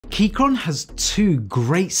Keychron has two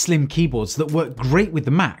great slim keyboards that work great with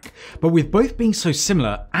the Mac, but with both being so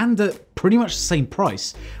similar and at pretty much the same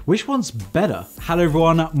price, which one's better? Hello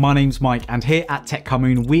everyone, my name's Mike, and here at Tech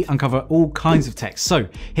Carmoon we uncover all kinds of tech, so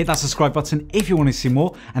hit that subscribe button if you want to see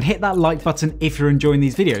more, and hit that like button if you're enjoying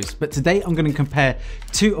these videos. But today I'm going to compare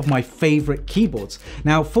two of my favourite keyboards.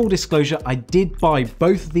 Now, full disclosure, I did buy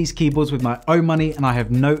both of these keyboards with my own money and I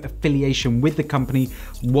have no affiliation with the company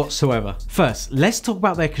whatsoever. First, let's talk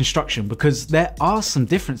about their construction because there are some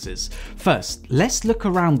differences. First, let's look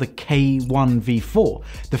around the K1v4.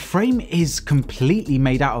 The frame is completely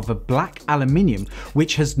made out of a black aluminium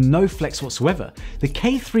which has no flex whatsoever. The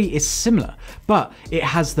K3 is similar, but it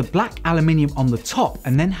has the black aluminium on the top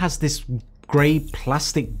and then has this grey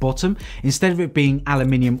plastic bottom instead of it being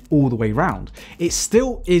aluminium all the way round. It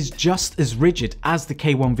still is just as rigid as the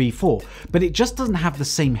K1v4, but it just doesn't have the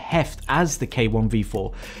same heft as the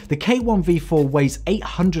K1v4. The K1v4 weighs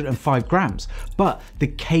 805 grams, but the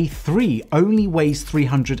K3 only weighs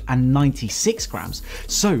 396 grams,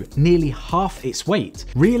 so nearly half its weight.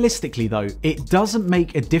 Realistically though, it doesn't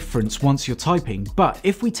make a difference once you're typing, but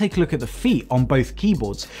if we take a look at the feet on both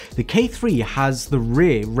keyboards, the K3 has the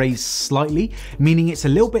rear raised slightly, meaning it's a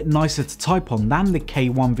little bit nicer to type on than the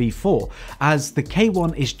K1v4, as the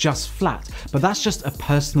K1 is just flat, but that's just a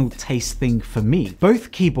personal taste thing for me. Both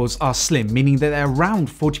keyboards are slim, meaning that they're around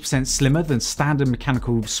 40% slimmer than standard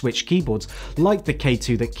mechanical switch keyboards like the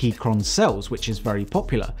K2 that Keychron sells, which is very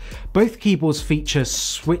popular. Both keyboards feature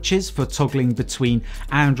switches for toggling between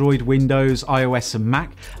Android, Windows, iOS and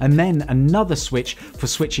Mac, and then another switch for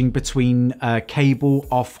switching between cable,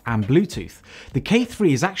 off and Bluetooth. The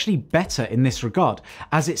K3 is actually better in this regard,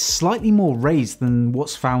 as it's slightly more raised than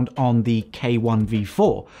what's found on the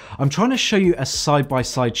K1v4. I'm trying to show you a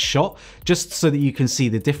side-by-side shot just so that you can see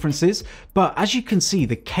the differences, but as you can see,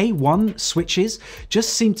 the K1 switches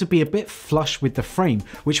just seem to be a bit flush with the frame,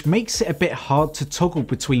 which makes it a bit hard to toggle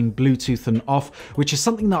between Bluetooth and off, which is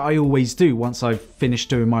something that I always do once I've finished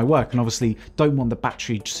doing my work and obviously don't want the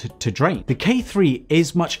battery to drain. The K3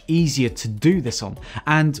 is much easier to do this on,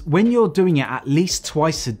 and when you're doing it at least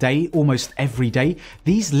twice a day, almost every day,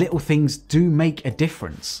 these little things do make a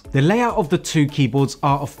difference. The layout of the two keyboards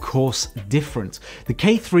are of course different. The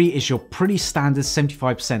K3 is your pretty standard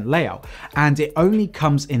 75% layout and it only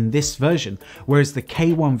comes in this version, whereas the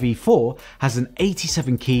K1v4 has an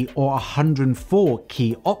 87 key or 104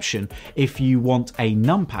 key option if you want a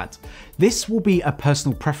numpad. This will be a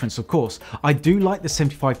personal preference, of course. I do like the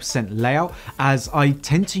 75% layout as I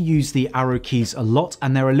tend to use the arrow keys a lot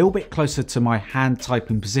and they're a little bit closer to my hand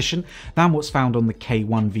typing position than what's found on the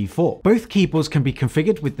K1v4. Both keyboards can be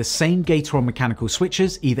configured with the same Keychron mechanical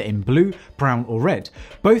switches, either in blue, brown or red.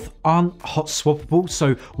 Both aren't hot swappable,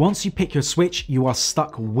 so once you pick your switch, you are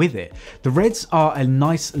stuck with it. The reds are a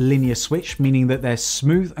nice linear switch, meaning that they're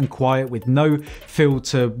smooth and quiet with no feel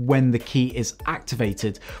to when the key is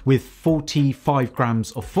activated, with 45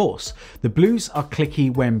 grams of force. The blues are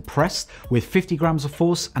clicky when pressed with 50 grams of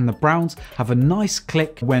force, and the browns have a nice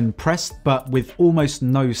click when pressed but with almost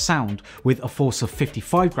no sound with a force of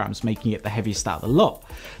 55 grams, making it the heaviest out of the lot.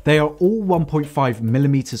 They are all 1.5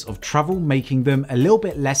 millimeters of travel, making them a little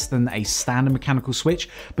bit less than a standard mechanical switch,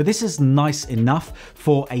 but this is nice enough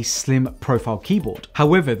for a slim profile keyboard.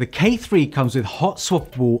 However, the K3 comes with hot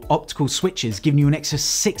swappable optical switches, giving you an extra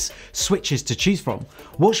 6 switches to choose from.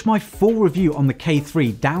 Watch my full review on the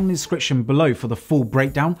K3 down in the description below for the full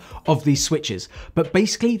breakdown of these switches, but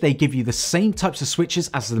basically they give you the same types of switches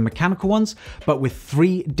as the mechanical ones, but with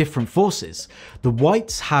 3 different forces. The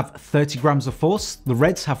whites have 30 grams of force, the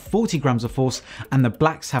reds have 40 grams of force, and the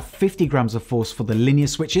blacks have 50 grams of force for the linear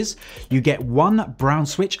switches. You get one brown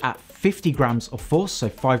switch at 50 grams of force, so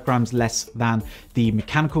 5 grams less than the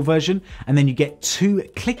mechanical version, and then you get 2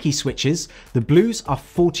 clicky switches. The blues are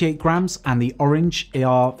 48 grams and the orange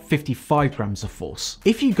are 55 grams of force.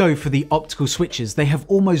 If you go for the optical switches, they have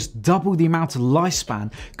almost double the amount of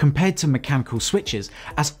lifespan compared to mechanical switches,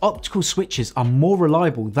 as optical switches are more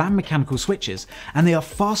reliable than mechanical switches, and they are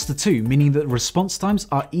faster too, meaning that response times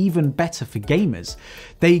are even better for gamers.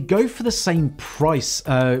 They go for the same price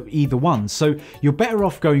either one, so you're better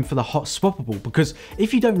off going for the hot swappable, because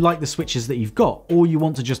if you don't like the switches that you've got or you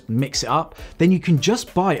want to just mix it up, then you can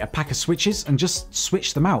just buy a pack of switches and just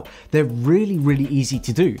switch them out. They're really easy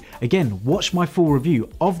to do. Again, watch my full review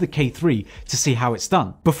of the K3 to see how it's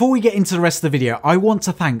done. Before we get into the rest of the video, I want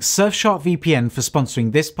to thank Surfshark VPN for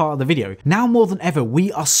sponsoring this part of the video. Now more than ever,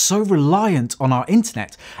 we are so reliant on our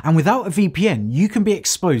internet, and without a VPN, you can be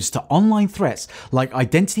exposed to online threats like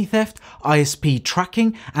identity theft, ISP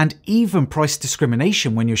tracking, and even price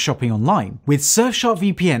discrimination when you're shopping online. With Surfshark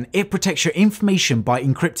VPN, it protects your information by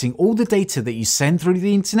encrypting all the data that you send through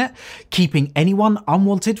the internet, keeping anyone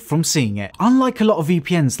unwanted from seeing it. Unlike a lot of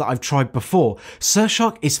VPNs that I've tried before,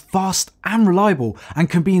 Surfshark is fast and reliable and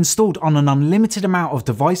can be installed on an unlimited amount of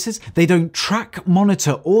devices. They don't track,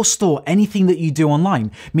 monitor, or store anything that you do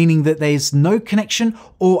online, meaning that there's no connection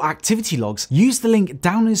or activity logs. Use the link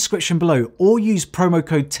down in the description below or use promo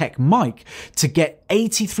code TECHMIKE to get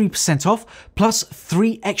 83% off plus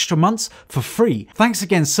 3 extra months for free. Thanks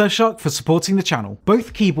again Surfshark for supporting the channel.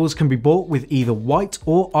 Both keyboards can be bought with either white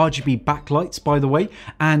or RGB backlights, by the way,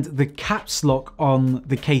 and the caps lock on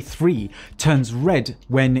the K3 turns red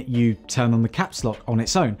when you turn on the caps lock on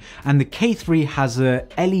its own, and the K3 has a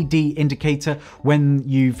LED indicator when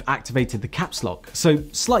you've activated the caps lock. So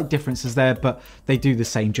slight differences there, but they do the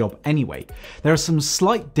same job anyway. There are some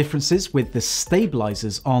slight differences with the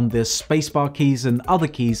stabilizers on the spacebar keys and other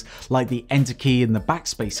keys like the enter key and the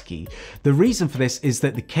backspace key. The reason for this is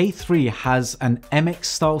that the K3 has an MX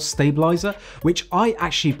style stabilizer, which I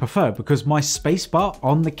actually prefer because my spacebar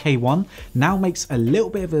on the K1 now makes a little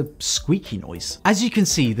bit of a squeaky noise. As you can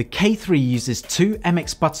see, the K3 uses 2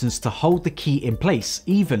 MX buttons to hold the key in place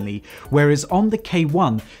evenly, whereas on the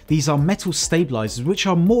K1 these are metal stabilizers, which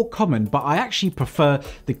are more common, but I actually prefer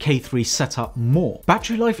the K3 setup more.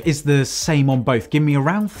 Battery life is the same on both, giving me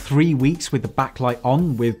around 3 weeks with the backlight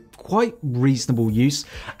on with quite reasonable use,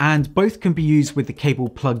 and both can be used with the cable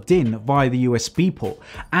plugged in via the USB port,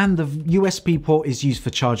 and the USB port is used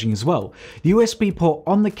for charging as well. The USB port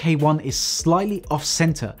on the K1 is slightly off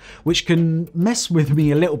center, which can mess with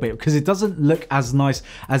me a little bit because it doesn't look as nice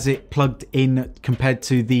as it plugged in compared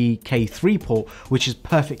to the K3 port, which is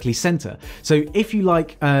perfectly center. So if you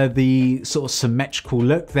like the sort of symmetrical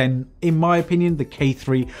look, then in my opinion the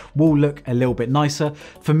K3 will look a little bit nicer.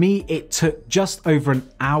 For me, it took just over an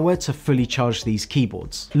hour to fully charge these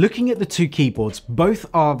keyboards. Looking at the two keyboards, both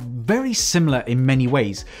are very similar in many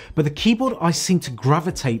ways, but the keyboard I seem to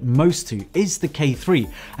gravitate most to is the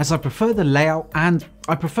K3, as I prefer the layout and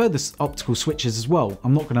I prefer the optical switches as well,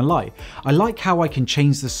 I'm not gonna lie. I like how I can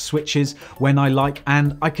change the switches when I like,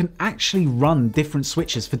 and I can actually run different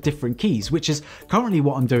switches for different keys, which is currently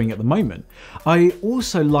what I'm doing at the moment. I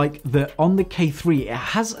also like that on the K3 it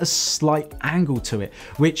has a slight angle to it,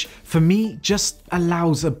 which for me just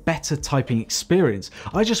allows a better typing experience.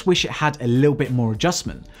 I just wish it had a little bit more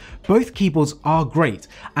adjustment. Both keyboards are great,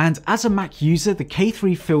 and as a Mac user the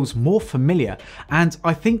K3 feels more familiar, and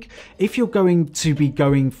I think if you're going to be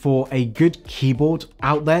going for a good keyboard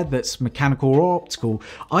out there that's mechanical or optical,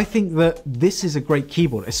 I think that this is a great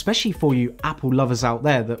keyboard, especially for you Apple lovers out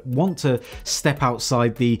there that want to step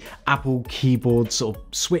outside the Apple keyboard sort of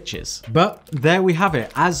switches. But there we have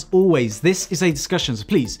it. As always, this is a discussion, so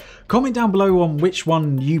please comment down below on which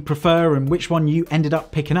one you prefer and which one you ended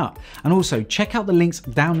up picking up, and also check out the links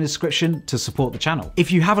down in the description to support the channel.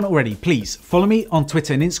 If you haven't already, please follow me on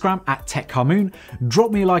Twitter and Instagram at TechCarMoon,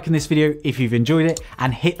 drop me a like in this video if you've enjoyed it,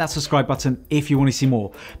 and hit that subscribe button if you want to see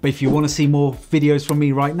more. But if you want to see more videos from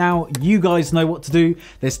me right now, you guys know what to do.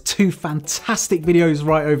 There's 2 fantastic videos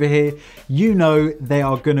right over here. You know they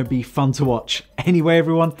are going to be fun to watch. Anyway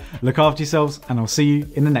everyone, look after yourselves and I'll see you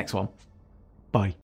in the next one. Bye.